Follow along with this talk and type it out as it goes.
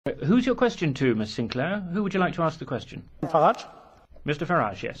Who's your question to, Ms Sinclaire? Who would you like to ask the question? Farage? Mr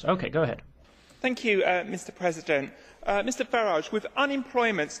Farage, yes. OK, go ahead. Thank you, Mr President. Mr Farage, with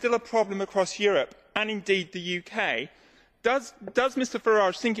unemployment still a problem across Europe and indeed the UK, does Mr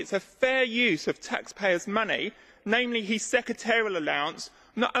Farage think it's a fair use of taxpayers' money, namely his secretarial allowance,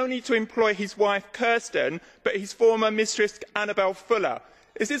 not only to employ his wife Kirsten, but his former mistress Annabel Fuller?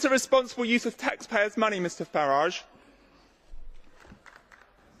 Is this a responsible use of taxpayers' money, Mr Farage?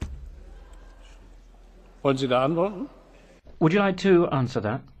 Wollen Sie da antworten? Would you like to answer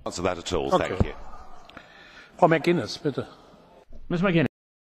that? Answer that at all, Okay. thank you. Frau McGuinness, bitte. Ms McGuinness.